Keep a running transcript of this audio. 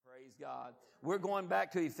God. We're going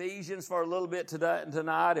back to Ephesians for a little bit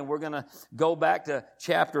tonight, and we're going to go back to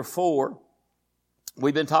chapter 4.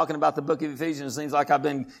 We've been talking about the book of Ephesians. It seems like I've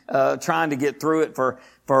been trying to get through it for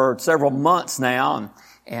several months now,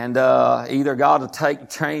 and either God will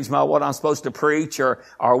change what I'm supposed to preach, or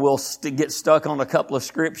we'll get stuck on a couple of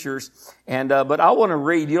scriptures. And but I want to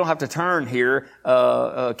read. You don't have to turn here.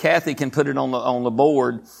 Kathy can put it on the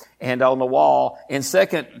board and on the wall in 2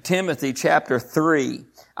 Timothy chapter 3.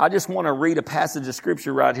 I just want to read a passage of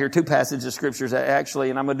scripture right here, two passages of scriptures actually,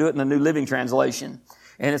 and I'm going to do it in the New Living Translation.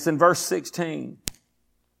 And it's in verse 16.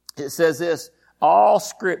 It says this: all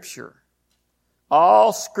scripture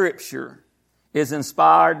is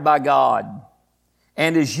inspired by God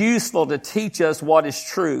and is useful to teach us what is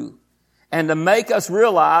true and to make us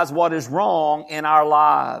realize what is wrong in our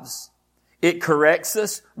lives. It corrects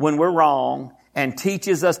us when we're wrong and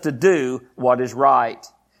teaches us to do what is right.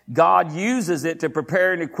 God uses it to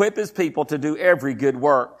prepare and equip His people to do every good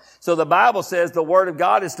work. So the Bible says the Word of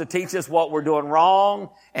God is to teach us what we're doing wrong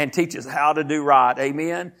and teach us how to do right.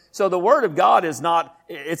 Amen? So the Word of God is not,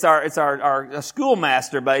 it's our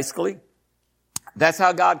schoolmaster basically. That's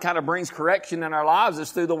how God kind of brings correction in our lives,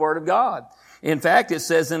 is through the Word of God. In fact, it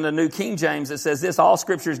says in the New King James, it says this: all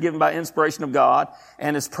Scripture is given by inspiration of God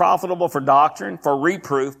and is profitable for doctrine, for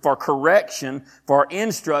reproof, for correction, for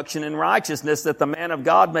instruction in righteousness, that the man of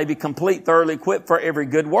God may be complete, thoroughly equipped for every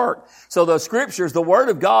good work. So the Scriptures, the Word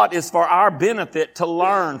of God, is for our benefit to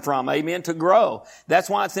learn from, amen, to grow.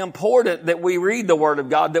 That's why it's important that we read the Word of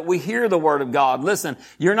God, that we hear the Word of God. Listen,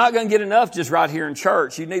 you're not going to get enough just right here in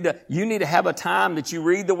church. You need to have a time that you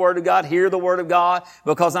read the Word of God, hear the Word of God,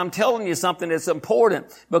 because I'm telling you something. It's important,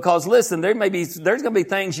 because listen, there's going to be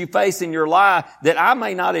things you face in your life that I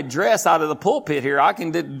may not address out of the pulpit here. I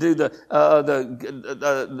can do the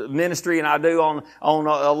ministry, and I do on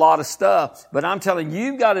a lot of stuff, but I'm telling you,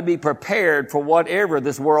 you've got to be prepared for whatever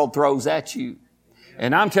this world throws at you.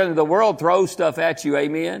 And I'm telling you, the world throws stuff at you,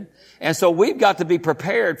 amen? And so we've got to be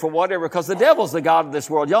prepared for whatever, because the devil's the god of this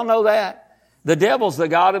world. Y'all know that? The devil's the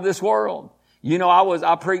god of this world. You know,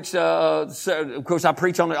 I preach, of course I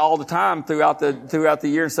preach on it all the time throughout the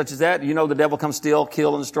year and such as that. You know, the devil comes steal,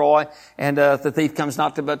 kill, and destroy. And, the thief comes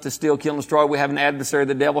not but to steal, kill, and destroy. We have an adversary,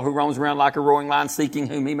 the devil, who roams around like a roaring lion, seeking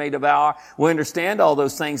whom he may devour. We understand all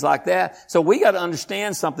those things like that. So we got to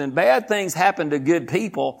understand something. Bad things happen to good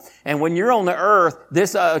people. And when you're on the earth,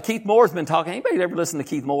 Keith Moore's been talking. Anybody ever listen to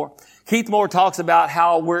Keith Moore? Keith Moore talks about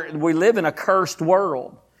how we live in a cursed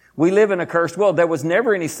world. We live in a cursed world. There was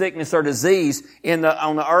never any sickness or disease on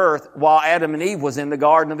the earth while Adam and Eve was in the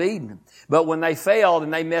Garden of Eden. But when they failed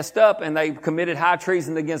and they messed up and they committed high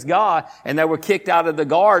treason against God and they were kicked out of the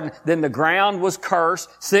garden, then the ground was cursed.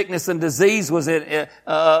 Sickness and disease was loose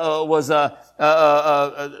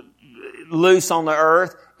on the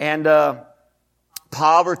earth, and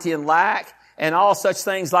poverty and lack and all such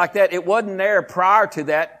things like that. It wasn't there prior to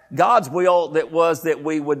that. God's will that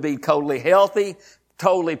we would be totally healthy,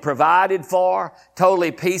 totally provided for,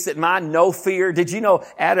 totally peace at mind, no fear. Did you know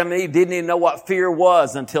Adam and Eve didn't even know what fear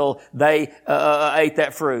was until they ate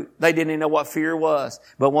that fruit? They didn't even know what fear was.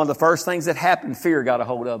 But one of the first things that happened, fear got a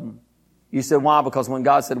hold of them. You said, why? Because when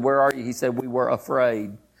God said, where are you? He said, we were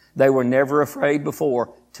afraid. They were never afraid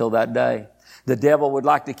before till that day. The devil would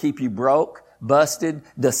like to keep you broke, busted,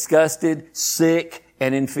 disgusted, sick,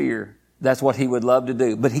 and in fear. That's what he would love to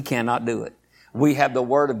do, but he cannot do it. We have the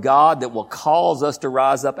Word of God that will cause us to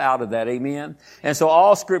rise up out of that. Amen. And so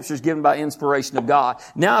all Scripture is given by inspiration of God.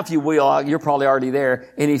 Now, if you will, you're probably already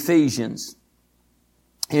there in Ephesians.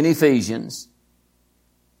 In Ephesians.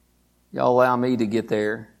 Y'all allow me to get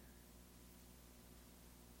there.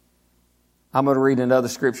 I'm going to read another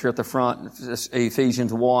scripture at the front,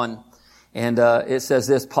 Ephesians 1. And it says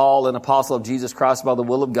this: Paul, an apostle of Jesus Christ by the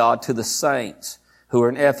will of God, to the saints who are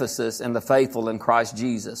in Ephesus and the faithful in Christ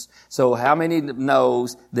Jesus. So how many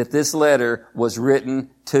knows that this letter was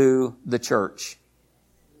written to the church?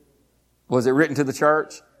 Was it written to the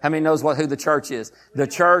church? How many knows who the church is? The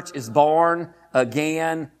church is born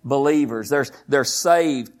again believers. They're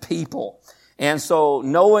saved people. And so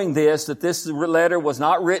knowing that this letter was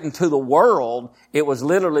not written to the world, it was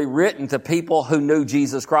literally written to people who knew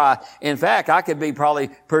Jesus Christ. In fact, I could be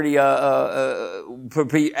probably pretty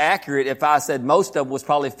accurate if I said most of them was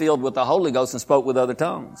probably filled with the Holy Ghost and spoke with other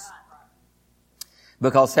tongues.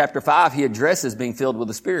 Because chapter 5, he addresses being filled with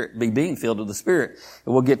the Spirit, being filled with the Spirit.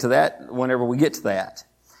 And we'll get to that whenever we get to that.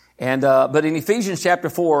 And, but in Ephesians chapter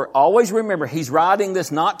 4, always remember, he's writing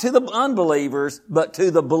this not to the unbelievers, but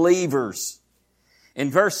to the believers. In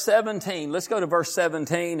verse 17, let's go to verse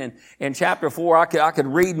 17 and in chapter 4. I could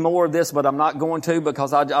read more of this, but I'm not going to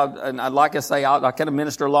because like I say, I kind of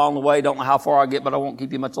minister along the way. Don't know how far I get, but I won't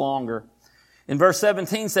keep you much longer. In verse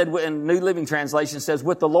 17 said, in New Living Translation says,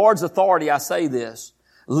 with the Lord's authority I say this,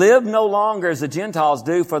 live no longer as the Gentiles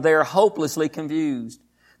do, for they are hopelessly confused.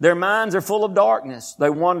 Their minds are full of darkness. They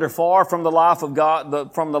wander far from the life of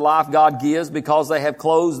God, from the life God gives, because they have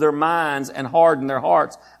closed their minds and hardened their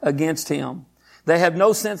hearts against Him. They have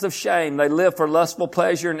no sense of shame. They live for lustful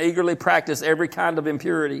pleasure and eagerly practice every kind of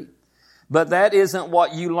impurity. But that isn't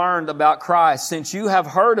what you learned about Christ, since you have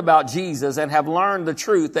heard about Jesus and have learned the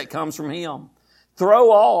truth that comes from Him. Throw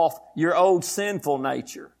off your old sinful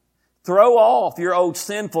nature. Throw off your old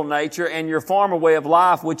sinful nature and your former way of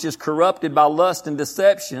life, which is corrupted by lust and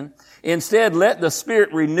deception. Instead, let the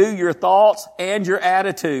Spirit renew your thoughts and your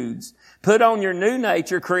attitudes. Put on your new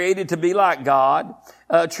nature, created to be like God,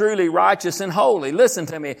 truly righteous and holy. Listen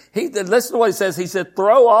to me. Listen to what he says. He said,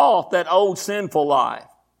 throw off that old sinful life.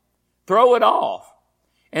 Throw it off.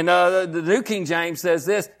 And the New King James says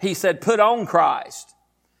this. He said, put on Christ.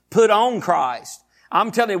 Put on Christ. I'm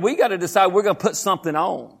telling you, we got to decide we're going to put something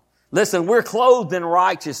on. Listen, we're clothed in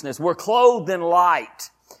righteousness. We're clothed in light.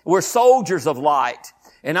 We're soldiers of light.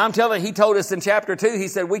 And I'm telling you, he told us in chapter 2, he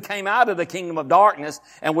said, we came out of the kingdom of darkness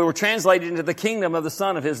and we were translated into the kingdom of the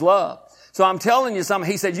Son of His love. So I'm telling you something.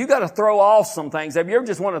 He said, you got to throw off some things. Have you ever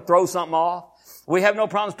just want to throw something off? We have no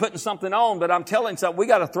problems putting something on, but I'm telling you something. We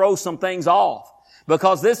got to throw some things off.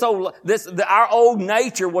 Because our old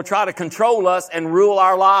nature will try to control us and rule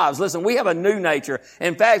our lives. Listen, we have a new nature.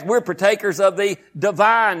 In fact, we're partakers of the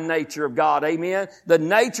divine nature of God. Amen. The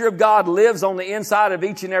nature of God lives on the inside of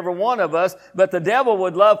each and every one of us. But the devil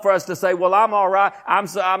would love for us to say, well, I'm all right. I'm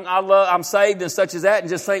saved and such as that, and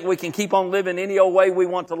just think we can keep on living any old way we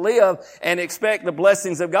want to live and expect the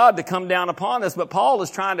blessings of God to come down upon us. But Paul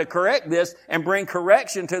is trying to correct this and bring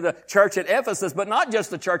correction to the church at Ephesus, but not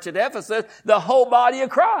just the church at Ephesus, the whole body of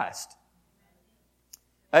Christ.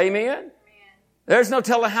 Amen? There's no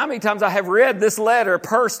telling how many times I have read this letter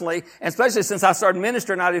personally, and especially since I started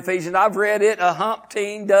ministering out of Ephesians. I've read it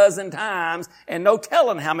 100 dozen times, and no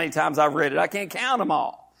telling how many times I've read it. I can't count them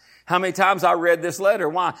all. How many times I read this letter.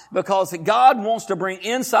 Why? Because God wants to bring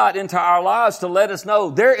insight into our lives to let us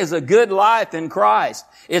know there is a good life in Christ.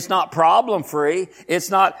 It's not problem free. It's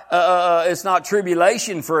not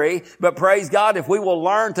tribulation free. But praise God, if we will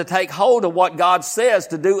learn to take hold of what God says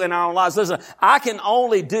to do in our lives. Listen, I can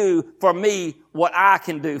only do for me what I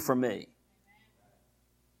can do for me.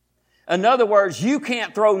 In other words, you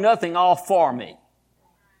can't throw nothing off for me.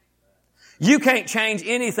 You can't change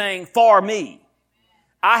anything for me.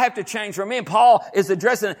 I have to change for me. And Paul is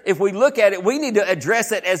addressing, if we look at it, we need to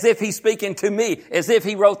address it as if he's speaking to me, as if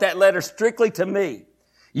he wrote that letter strictly to me.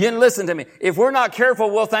 You didn't listen to me. If we're not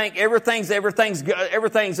careful, we'll think everything's aimed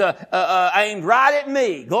right at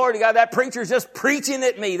me. Glory to God. That preacher's just preaching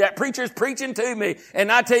at me. That preacher's preaching to me.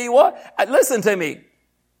 And I tell you what, listen to me.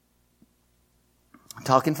 I'm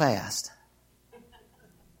talking fast.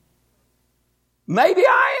 Maybe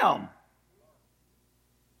I am.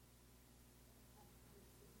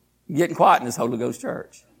 Getting quiet in this Holy Ghost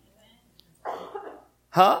church.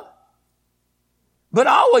 Huh? But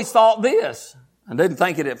I always thought this. I didn't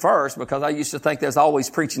think it at first because I used to think there's always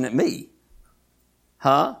preaching at me.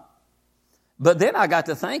 Huh? But then I got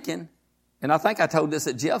to thinking, and I think I told this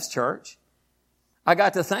at Jeff's church. I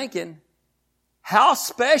got to thinking, how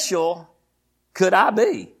special could I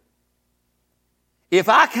be if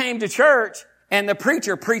I came to church and the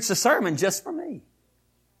preacher preached a sermon just for me?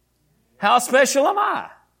 How special am I?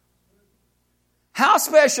 How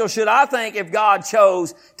special should I think if God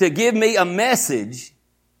chose to give me a message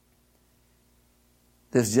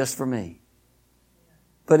that's just for me?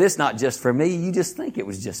 But it's not just for me. You just think it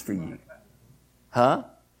was just for you. Huh?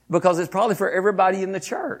 Because it's probably for everybody in the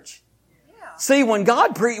church. Yeah. See, when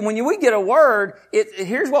we get a word,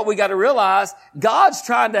 here's what we got to realize. God's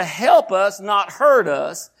trying to help us, not hurt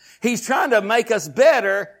us. He's trying to make us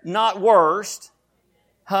better, not worse.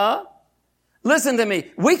 Huh? Listen to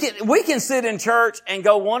me. We can sit in church and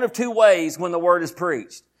go one of two ways when the word is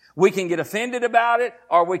preached. We can get offended about it,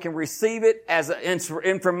 or we can receive it as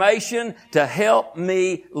information to help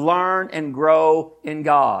me learn and grow in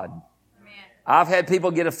God. Amen. I've had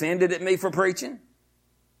people get offended at me for preaching.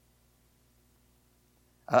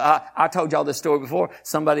 I told y'all this story before.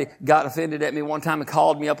 Somebody got offended at me one time and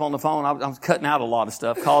called me up on the phone. I was cutting out a lot of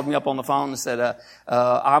stuff. Called me up on the phone and said,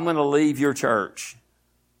 I'm going to leave your church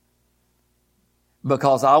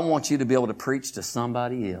because I want you to be able to preach to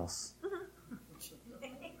somebody else.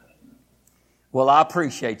 Well, I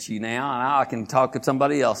appreciate you now, and I can talk to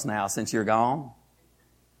somebody else now since you're gone.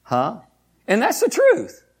 Huh? And that's the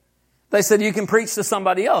truth. They said, you can preach to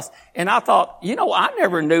somebody else. And I thought, I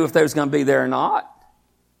never knew if they was going to be there or not.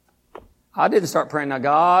 I didn't start praying, now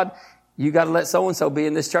God, you got to let so-and-so be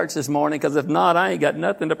in this church this morning, because if not, I ain't got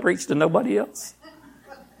nothing to preach to nobody else.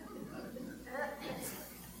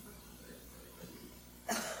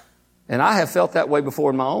 And I have felt that way before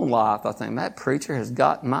in my own life. I think, that preacher has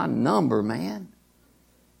got my number, man.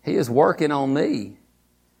 He is working on me.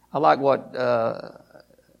 I like what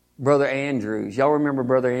Brother Andrews. Y'all remember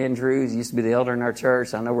Brother Andrews? He used to be the elder in our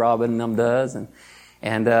church. I know Robin and them does.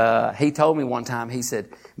 And he told me one time, he said,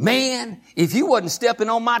 man, if you wasn't stepping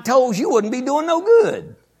on my toes, you wouldn't be doing no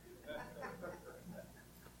good.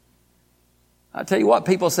 I tell you what,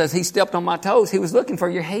 people says he stepped on my toes. He was looking for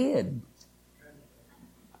your head.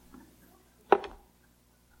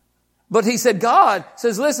 But he said, God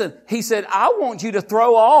says, listen, he said, I want you to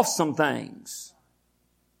throw off some things.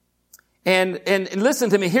 And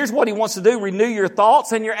listen to me, here's what he wants to do, renew your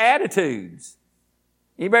thoughts and your attitudes.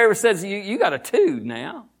 Anybody ever says, you got a tude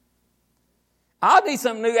now? I need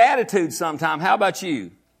some new attitudes sometime. How about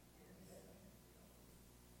you?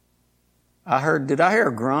 Did I hear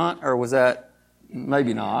a grunt, or was that,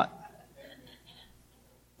 maybe not.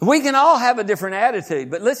 We can all have a different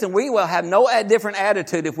attitude, but listen, we will have no different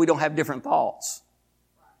attitude if we don't have different thoughts.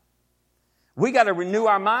 We got to renew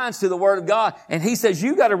our minds to the Word of God. And He says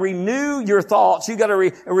you got to renew your thoughts. You got to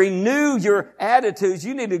renew your attitudes.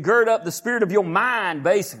 You need to gird up the spirit of your mind,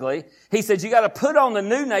 basically. He says you got to put on the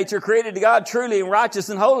new nature created to God truly in righteousness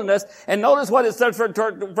and holiness. And notice what it says for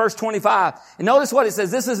verse 25. And notice what it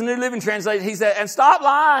says. This is a New Living Translation. He said, and stop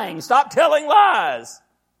lying. Stop telling lies.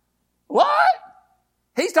 What?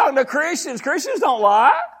 He's talking to Christians. Christians don't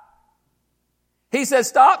lie. He says,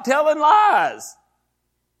 stop telling lies.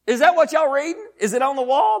 Is that what y'all reading? Is it on the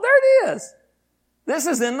wall? There it is. This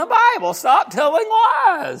is in the Bible. Stop telling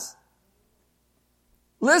lies.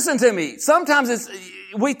 Listen to me.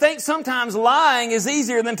 We think sometimes lying is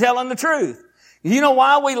easier than telling the truth. You know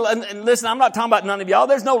why and listen, I'm not talking about none of y'all.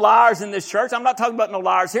 There's no liars in this church. I'm not talking about no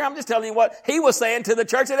liars here. I'm just telling you what he was saying to the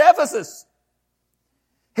church at Ephesus.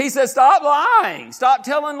 He says, stop lying. Stop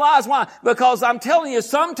telling lies. Why? Because I'm telling you,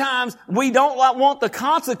 sometimes we don't want the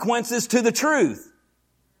consequences to the truth.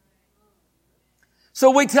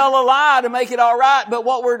 So we tell a lie to make it all right. But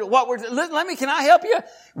can I help you?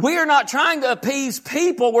 We are not trying to appease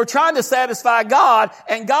people. We're trying to satisfy God,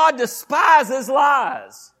 and God despises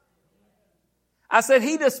lies. I said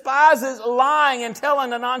He despises lying and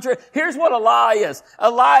telling the non-truth. Here's what a lie is. A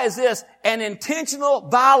lie is this, an intentional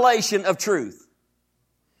violation of truth.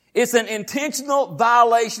 It's an intentional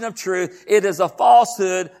violation of truth. It is a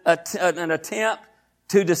falsehood, an attempt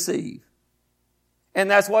to deceive. And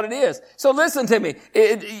that's what it is. So listen to me.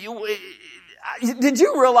 Did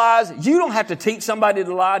you realize you don't have to teach somebody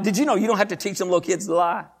to lie? Did you know you don't have to teach them little kids to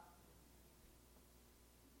lie?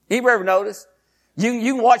 Anybody ever notice? You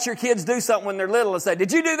can watch your kids do something when they're little and say,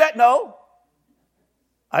 did you do that? No.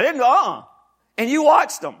 I didn't. And you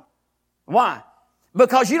watched them. Why?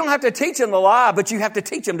 Because you don't have to teach them to lie, but you have to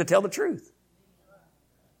teach them to tell the truth.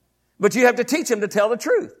 But you have to teach them to tell the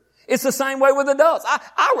truth. It's the same way with adults.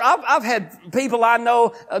 I've had people I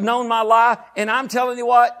know, known my life, and I'm telling you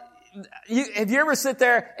what, have you ever sit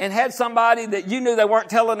there and had somebody that you knew they weren't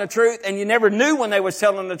telling the truth, and you never knew when they was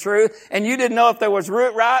telling the truth, and you didn't know if they was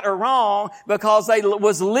right or wrong because they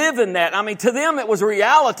was living that. I mean, to them it was a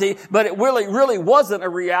reality, but it really wasn't a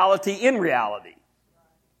reality in reality.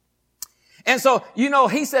 And so,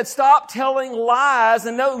 he said, stop telling lies.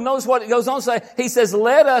 And notice what it goes on to say. He says,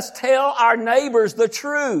 let us tell our neighbors the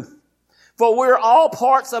truth. For we're all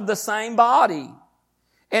parts of the same body.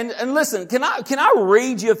 And listen, can I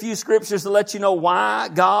read you a few scriptures to let you know why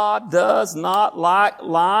God does not like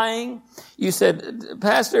lying? You said,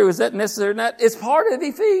 Pastor, is that necessary or not? It's part of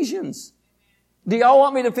Ephesians. Do y'all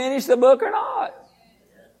want me to finish the book or not?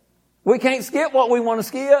 We can't skip what we want to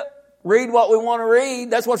skip. Read what we want to read.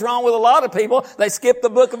 That's what's wrong with a lot of people. They skip the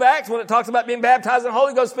book of Acts when it talks about being baptized in the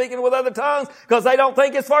Holy Ghost, speaking with other tongues, because they don't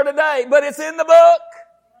think it's for today, but it's in the book.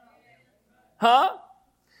 Huh?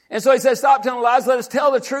 And so he says, stop telling lies. Let us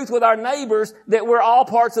tell the truth with our neighbors that we're all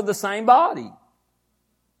parts of the same body.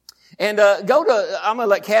 And I'm going to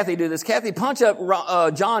let Kathy do this. Kathy, punch up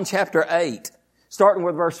John chapter 8, starting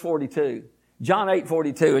with verse 42. John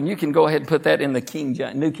 8:42, and you can go ahead and put that in the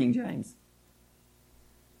New King James.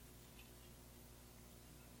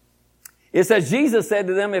 It says, Jesus said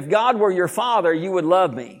to them, if God were your Father, you would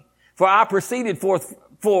love me. For I proceeded forth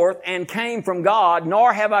and came from God,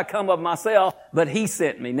 nor have I come of myself, but He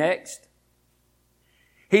sent me. Next.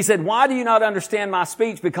 He said, why do you not understand my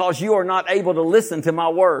speech? Because you are not able to listen to my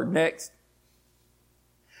word. Next.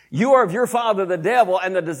 You are of your father the devil,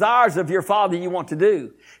 and the desires of your father you want to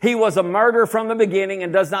do. He was a murderer from the beginning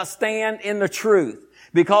and does not stand in the truth,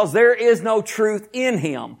 because there is no truth in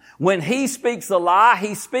him. When he speaks a lie,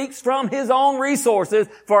 he speaks from his own resources,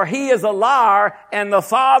 for he is a liar and the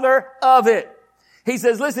father of it. He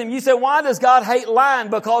says, listen, you say, why does God hate lying?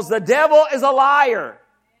 Because the devil is a liar.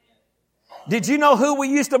 Did you know who we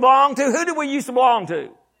used to belong to? Who did we used to belong to?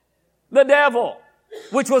 The devil,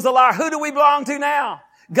 which was a liar. Who do we belong to now?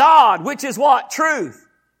 God, which is what? Truth.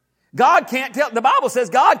 God can't tell. The Bible says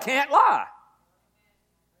God can't lie.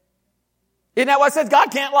 Isn't that what it says?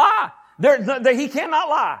 God can't lie. He cannot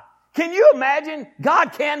lie. Can you imagine?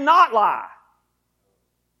 God cannot lie.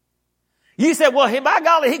 You said, well, by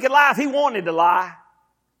golly, he could lie if he wanted to lie.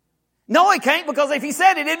 No, he can't, because if he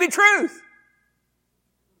said it, it'd be truth.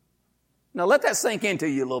 Now let that sink into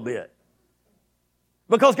you a little bit.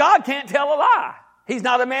 Because God can't tell a lie. He's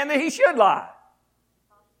not a man that he should lie.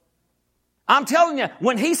 I'm telling you,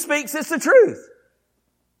 when he speaks, it's the truth.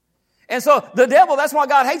 And so the devil, that's why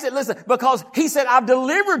God hates it. Listen, because he said, I've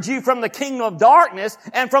delivered you from the kingdom of darkness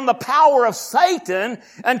and from the power of Satan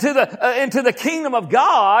into the kingdom of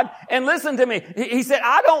God. And listen to me. He said,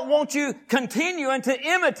 I don't want you continuing to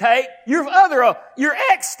imitate your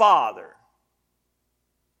ex-father,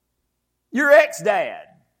 your ex-dad.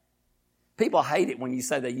 People hate it when you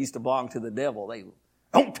say they used to belong to the devil. They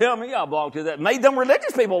don't tell me I belong to that. It made them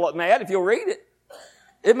religious people look mad if you'll read it.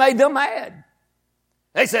 It made them mad.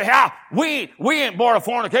 They said, how? We ain't born of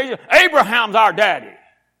fornication. Abraham's our daddy.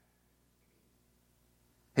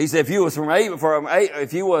 He said, if you was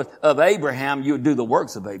of Abraham, you would do the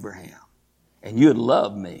works of Abraham. And you'd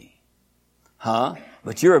love me. Huh?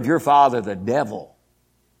 But you're of your father, the devil.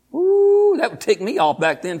 Ooh, that would tick me off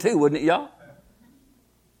back then too, wouldn't it, y'all?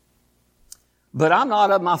 But I'm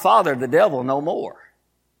not of my father, the devil, no more.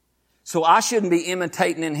 So I shouldn't be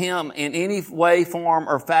imitating in him in any way, form,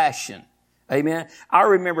 or fashion. Amen. I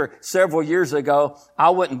remember several years ago, I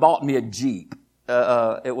went and bought me a Jeep.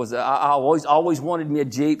 I always wanted me a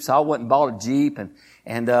Jeep, so I went and bought a Jeep,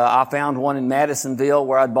 and I found one in Madisonville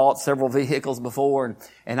where I'd bought several vehicles before,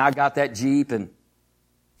 and I got that Jeep, and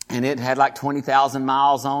it had like 20,000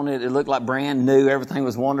 miles on it. It looked like brand new. Everything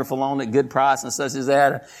was wonderful on it, good price and such as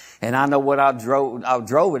that. And I know what I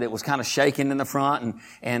drove it. It was kind of shaking in the front,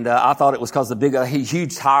 and I thought it was because of the big,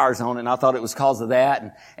 huge tires on it, and I thought it was because of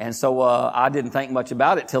that. And so, I didn't think much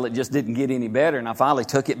about it till it just didn't get any better. And I finally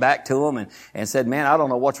took it back to him and said, man, I don't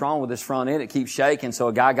know what's wrong with this front end. It keeps shaking. So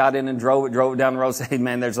a guy got in and drove it down the road, said, hey,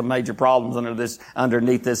 man, there's some major problems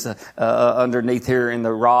underneath here in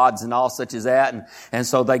the rods and all such as that. And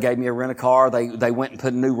so they gave me a rent-a-car. They went and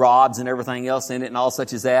put new rods and everything else in it and all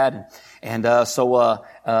such as that. So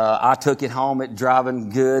I took it home, it driving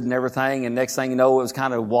good and everything, and next thing you know, it was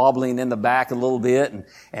kind of wobbling in the back a little bit,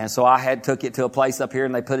 and so I took it to a place up here,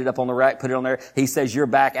 and they put it up on the rack, put it on there. He says, your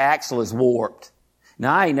back axle is warped.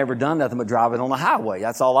 Now, I ain't never done nothing but drive it on the highway.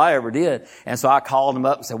 That's all I ever did. And so I called him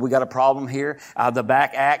up and said, we got a problem here. The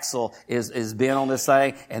back axle is bent on this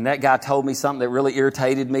thing. And that guy told me something that really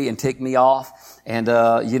irritated me and ticked me off. And,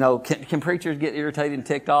 can preachers get irritated and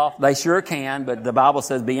ticked off? They sure can, but the Bible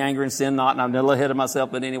says, be angry and sin not. And I'm a little ahead of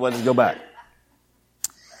myself, but anyway, let's go back.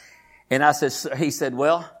 And he said,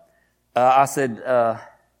 well,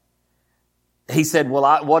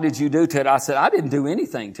 what did you do to it? I said, I didn't do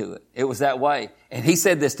anything to it. It was that way. And he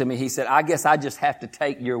said this to me. He said, I guess I just have to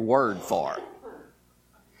take your word for it.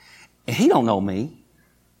 And he don't know me.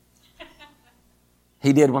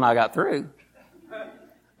 He did when I got through.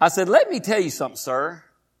 I said, let me tell you something, sir.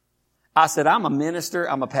 I said, I'm a minister.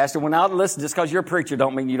 I'm a pastor. Well, now listen, just because you're a preacher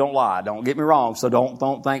don't mean you don't lie. Don't get me wrong. So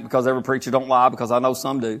don't think because every preacher don't lie, because I know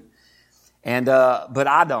some do. And, but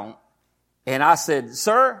I don't. And I said,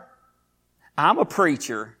 sir, I'm a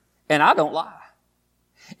preacher and I don't lie.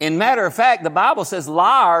 And matter of fact, the Bible says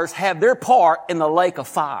liars have their part in the lake of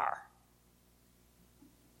fire.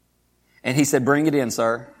 And he said, bring it in,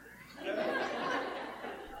 sir.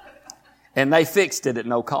 And they fixed it at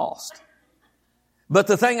no cost. But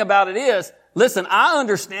the thing about it is, listen, I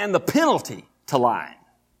understand the penalty to lying.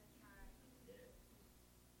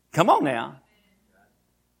 Come on now.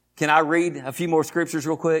 Can I read a few more scriptures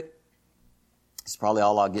real quick? It's probably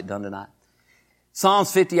all I'll get done tonight.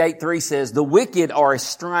 Psalms 58:3 says, the wicked are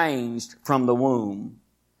estranged from the womb.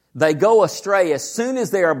 They go astray as soon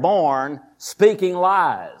as they are born, speaking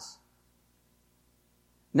lies.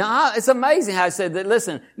 Now, it's amazing how I said that.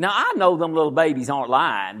 Listen, now I know them little babies aren't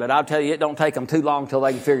lying, but I'll tell you, it don't take them too long till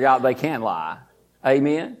they can figure out they can lie.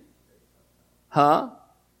 Amen? Huh?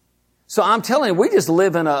 So I'm telling you, we just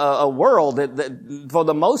live in a world that for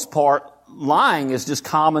the most part, lying is just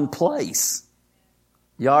commonplace.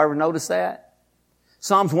 Y'all ever notice that?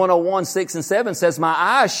 Psalms 101, 6 and 7 says, my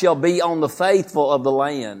eyes shall be on the faithful of the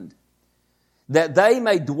land, that they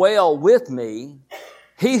may dwell with me.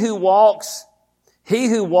 He who walks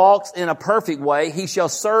in a perfect way, he shall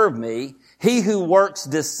serve me. He who works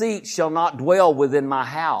deceit shall not dwell within my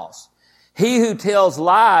house. He who tells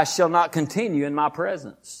lies shall not continue in my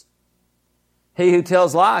presence. He who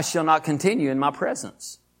tells lies shall not continue in my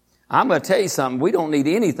presence. I'm going to tell you something. We don't need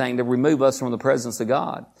anything to remove us from the presence of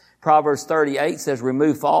God. Proverbs 38 says,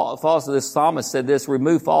 remove falsehood. This psalmist said this,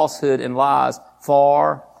 remove falsehood and lies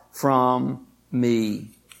far from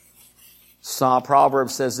me.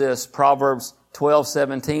 Proverbs says this, Proverbs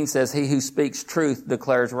 12:17 says, he who speaks truth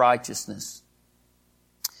declares righteousness.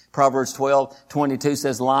 Proverbs 12:22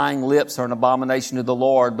 says, lying lips are an abomination to the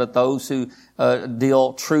Lord, but those who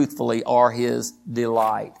deal truthfully are His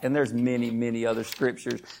delight. And there's many, many other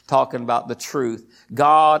scriptures talking about the truth.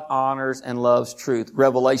 God honors and loves truth.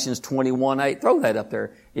 Revelations 21:8. Throw that up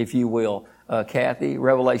there, if you will, Kathy.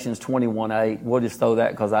 Revelations 21:8. We'll just throw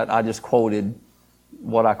that because I just quoted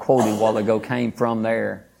what I quoted a while ago came from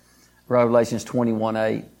there. Revelations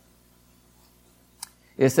 21:8.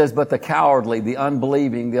 It says, but the cowardly, the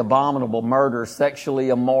unbelieving, the abominable, murderers, sexually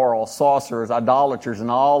immoral, sorcerers, idolaters,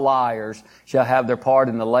 and all liars shall have their part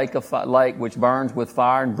in the lake which burns with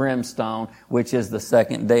fire and brimstone, which is the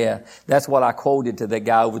second death. That's what I quoted to that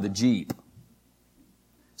guy over the Jeep.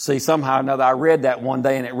 See, somehow or another, I read that one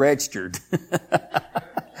day and it registered.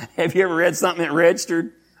 Have you ever read something that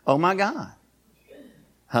registered? Oh my God.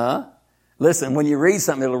 Huh? Listen, when you read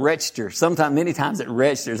something, it'll register. Many times it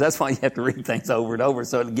registers. That's why you have to read things over and over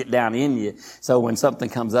so it'll get down in you. So when something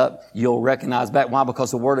comes up, you'll recognize back. Why? Because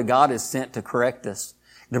the Word of God is sent to correct us,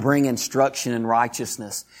 to bring instruction and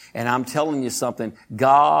righteousness. And I'm telling you something,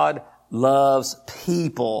 God loves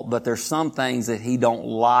people, but there's some things that He don't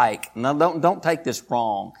like. Now, don't take this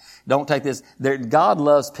wrong. Don't take this. God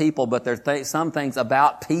loves people, but there's some things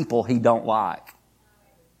about people He don't like.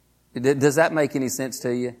 Does that make any sense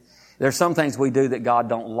to you? There's some things we do that God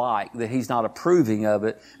don't like, that He's not approving of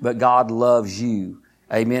it, but God loves you.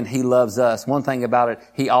 Amen. He loves us. One thing about it,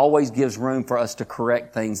 He always gives room for us to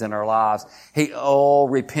correct things in our lives.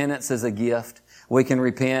 Repentance is a gift. We can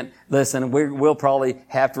repent. Listen, we'll probably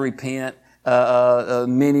have to repent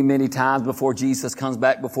many, many times before Jesus comes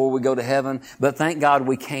back, before we go to heaven. But thank God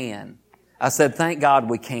we can. I said, thank God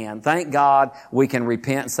we can. Thank God we can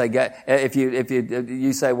repent and say, God, if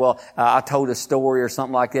you say, well, I told a story or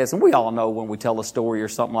something like this, and we all know when we tell a story or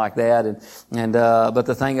something like that, but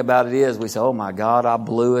the thing about it is, we say, oh my God, I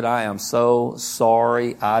blew it. I am so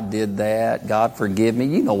sorry I did that. God forgive me.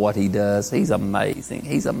 You know what He does. He's amazing.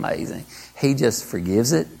 He's amazing. He just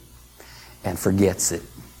forgives it and forgets it.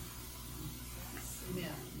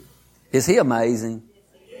 Is He amazing?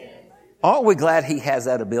 Aren't we glad He has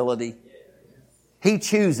that ability? He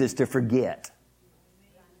chooses to forget.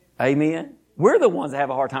 Amen? We're the ones that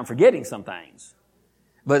have a hard time forgetting some things.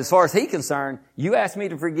 But as far as He's concerned, you ask me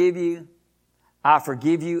to forgive you, I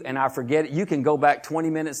forgive you, and I forget it. You can go back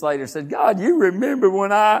 20 minutes later and say, God, you remember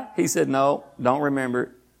when He said, no, don't remember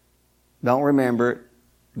it. Don't remember it.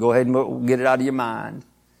 Go ahead and get it out of your mind.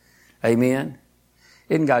 Amen?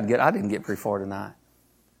 Isn't God good? I didn't get pretty far tonight.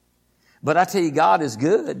 But I tell you, God is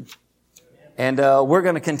good. And we're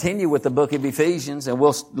going to continue with the book of Ephesians, and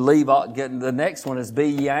we'll leave. The next one is be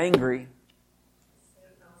ye angry.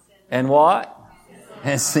 And what?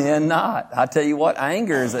 And sin not. I tell you what,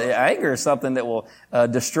 anger is something that will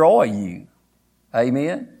destroy you.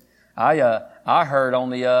 Amen. I heard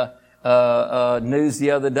on the news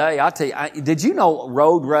the other day. I tell you, did you know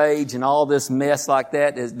road rage and all this mess like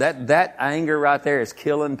that is that anger right there is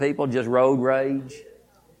killing people? Just road rage.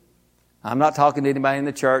 I'm not talking to anybody in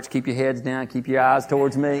the church. Keep your heads down. Keep your eyes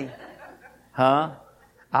towards me. Huh?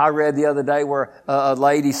 I read the other day where a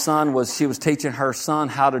lady's son was teaching her son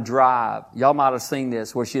how to drive. Y'all might have seen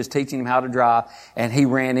this, where she was teaching him how to drive and he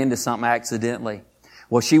ran into something accidentally.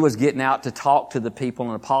 Well, she was getting out to talk to the people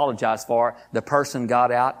and apologize for it. The person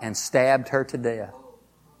got out and stabbed her to death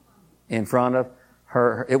in front of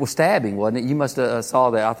her. It was stabbing, wasn't it? You must have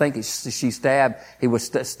saw that. I think he was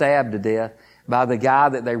stabbed to death by the guy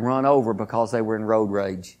that they run over because they were in road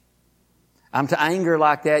rage. I'm to anger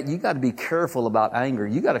like that. You got to be careful about anger.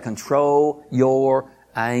 You got to control your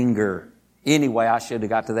anger. Anyway, I should have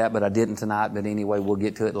got to that, but I didn't tonight. But anyway, we'll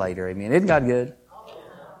get to it later. Amen. Isn't God good?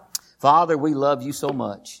 Father, we love you so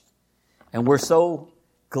much. And we're so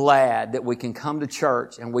glad that we can come to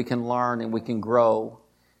church and we can learn and we can grow.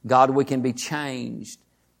 God, we can be changed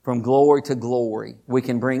from glory to glory. We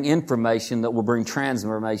can bring information that will bring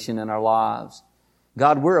transformation in our lives.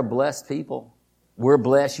 God, we're a blessed people. We're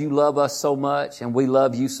blessed. You love us so much, and we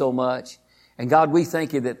love you so much. And God, we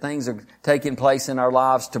thank you that things are taking place in our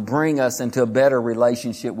lives to bring us into a better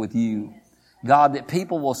relationship with you. God, that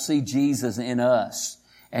people will see Jesus in us.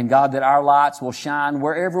 And God, that our lights will shine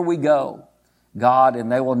wherever we go. God,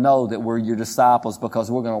 and they will know that we're your disciples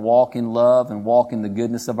because we're going to walk in love and walk in the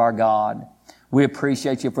goodness of our God. We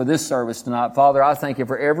appreciate you for this service tonight. Father, I thank you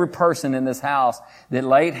for every person in this house that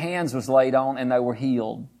laid hands was laid on and they were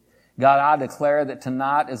healed. God, I declare that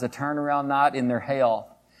tonight is a turnaround night in their health.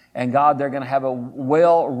 And God, they're going to have a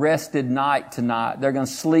well-rested night tonight. They're going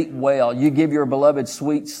to sleep well. You give your beloved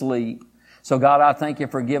sweet sleep. So God, I thank you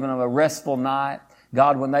for giving them a restful night.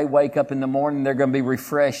 God, when they wake up in the morning, they're going to be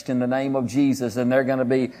refreshed in the name of Jesus. And they're going to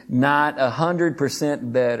be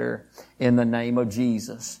 100% better in the name of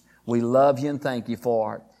Jesus. We love you and thank you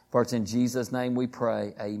for it. For it's in Jesus' name we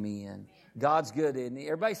pray. Amen. God's good, isn't he?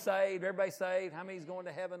 Everybody saved? Everybody saved? How many's going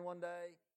to heaven one day?